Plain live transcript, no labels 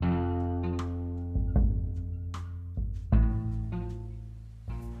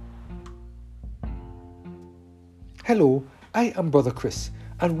Hello, I am Brother Chris,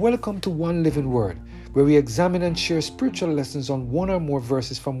 and welcome to One Living Word, where we examine and share spiritual lessons on one or more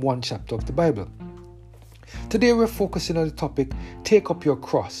verses from one chapter of the Bible. Today we're focusing on the topic, Take Up Your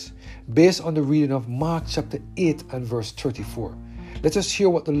Cross, based on the reading of Mark chapter 8 and verse 34. Let us hear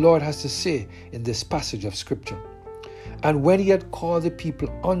what the Lord has to say in this passage of Scripture. And when he had called the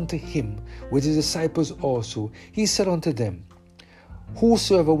people unto him with his disciples also, he said unto them,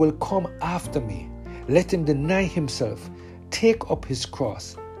 Whosoever will come after me, let him deny himself, take up his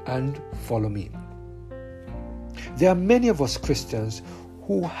cross, and follow me. There are many of us Christians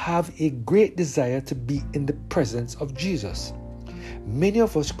who have a great desire to be in the presence of Jesus. Many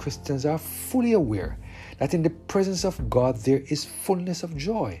of us Christians are fully aware that in the presence of God there is fullness of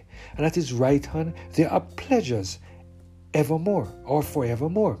joy, and at his right hand there are pleasures evermore or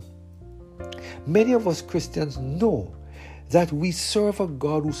forevermore. Many of us Christians know that we serve a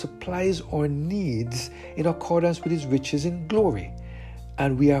God who supplies our needs in accordance with his riches in glory.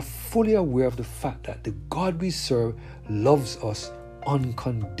 And we are fully aware of the fact that the God we serve loves us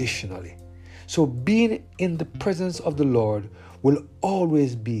unconditionally. So being in the presence of the Lord will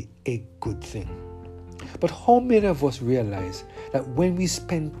always be a good thing. But how many of us realize that when we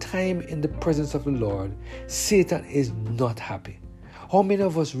spend time in the presence of the Lord, Satan is not happy? How many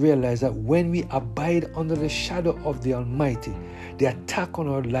of us realize that when we abide under the shadow of the Almighty, the attack on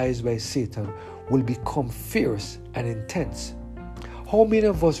our lives by Satan will become fierce and intense? How many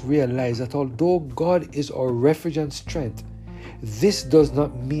of us realize that although God is our refuge and strength, this does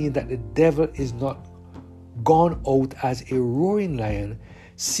not mean that the devil is not gone out as a roaring lion,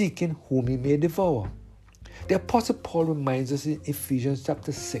 seeking whom he may devour? The Apostle Paul reminds us in Ephesians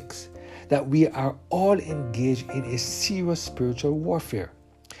chapter 6 that we are all engaged in a serious spiritual warfare.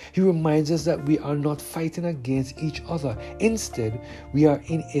 He reminds us that we are not fighting against each other. Instead, we are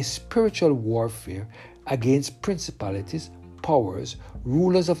in a spiritual warfare against principalities, powers,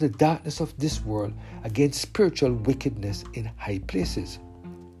 rulers of the darkness of this world, against spiritual wickedness in high places.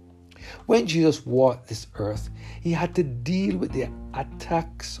 When Jesus walked this earth, he had to deal with the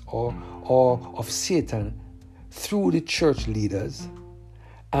attacks of Satan through the church leaders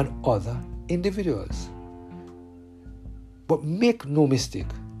and other individuals. But make no mistake,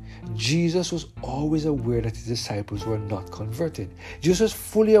 Jesus was always aware that his disciples were not converted. Jesus was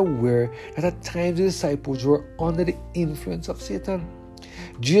fully aware that at times the disciples were under the influence of Satan.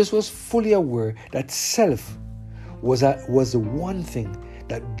 Jesus was fully aware that self was the one thing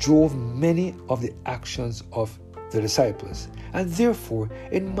that drove many of the actions of the disciples. And therefore,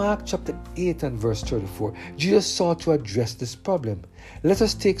 in Mark chapter 8 and verse 34, Jesus sought to address this problem. Let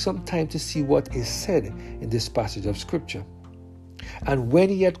us take some time to see what is said in this passage of Scripture. And when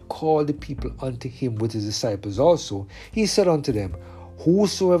he had called the people unto him with his disciples also, he said unto them,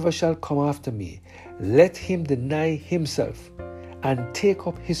 Whosoever shall come after me, let him deny himself, and take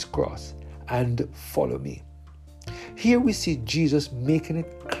up his cross, and follow me. Here we see Jesus making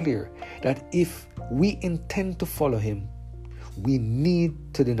it clear that if we intend to follow him, we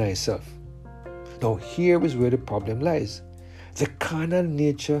need to deny self. Now here is where the problem lies. The carnal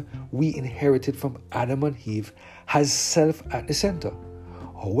nature we inherited from Adam and Eve has self at the center.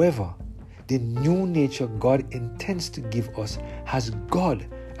 However, the new nature God intends to give us has God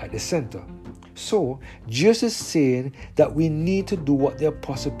at the center. So, Jesus is saying that we need to do what the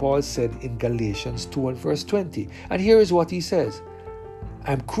Apostle Paul said in Galatians 2 and verse 20. And here is what he says.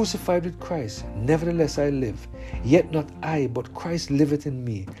 I am crucified with Christ, nevertheless I live. Yet not I, but Christ liveth in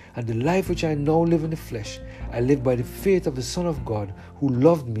me. And the life which I now live in the flesh, I live by the faith of the Son of God, who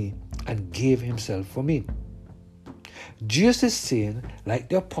loved me and gave himself for me. Jesus is saying, like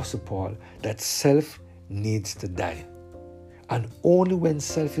the Apostle Paul, that self needs to die. And only when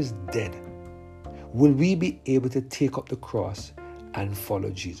self is dead will we be able to take up the cross and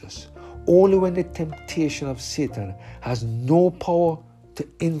follow Jesus. Only when the temptation of Satan has no power to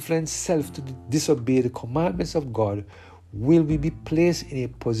influence self to disobey the commandments of God will we be placed in a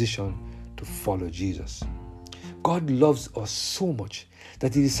position to follow Jesus. God loves us so much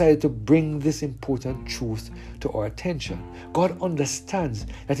that he decided to bring this important truth to our attention. God understands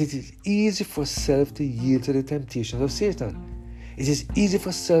that it is easy for self to yield to the temptations of Satan. It is easy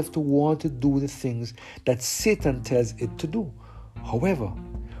for self to want to do the things that Satan tells it to do. However,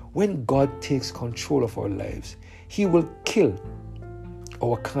 when God takes control of our lives, he will kill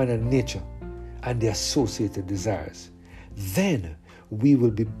our carnal nature and the associated desires. Then we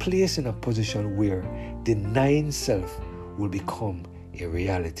will be placed in a position where denying self will become a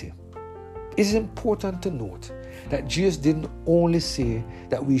reality. It is important to note that Jesus didn't only say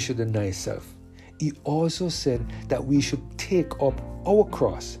that we should deny self. He also said that we should take up our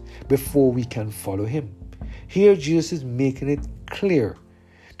cross before we can follow him. Here Jesus is making it clear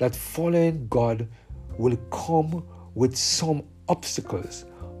that following God will come with some obstacles.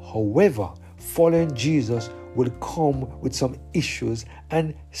 However, following Jesus will come with some issues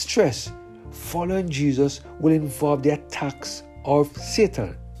and stress. Following Jesus will involve the attacks of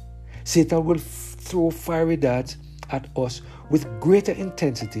Satan. Satan will throw fiery darts at us with greater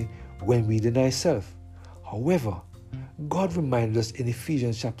intensity when we deny self. However, God reminds us in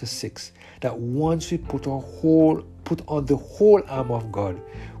Ephesians chapter 6 that once we put on the whole armor of God,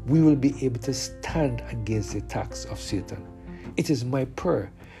 we will be able to stand against the attacks of Satan. It is my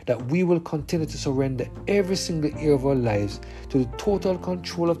prayer that we will continue to surrender every single area of our lives to the total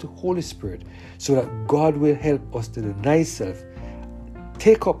control of the Holy Spirit, so that God will help us to deny self,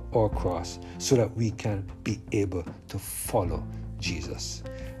 take up our cross, so that we can be able to follow Jesus.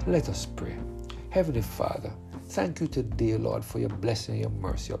 Let us pray. Heavenly Father, thank you today, Lord, for your blessing and your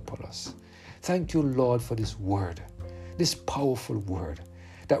mercy upon us. Thank you, Lord, for this word, this powerful word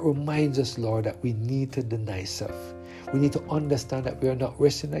that reminds us, Lord, that we need to deny self. We need to understand that we are not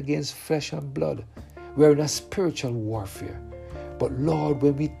wrestling against flesh and blood. We are in a spiritual warfare. But Lord,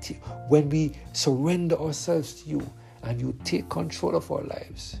 when we surrender ourselves to you and you take control of our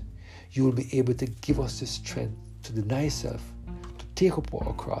lives, you will be able to give us the strength to deny self, to take up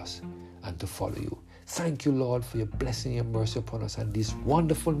our cross, and to follow you. Thank you, Lord, for your blessing and mercy upon us, and this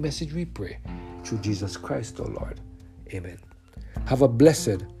wonderful message we pray through Jesus Christ, our Lord. Amen. Have a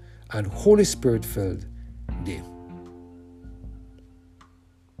blessed and Holy Spirit-filled day.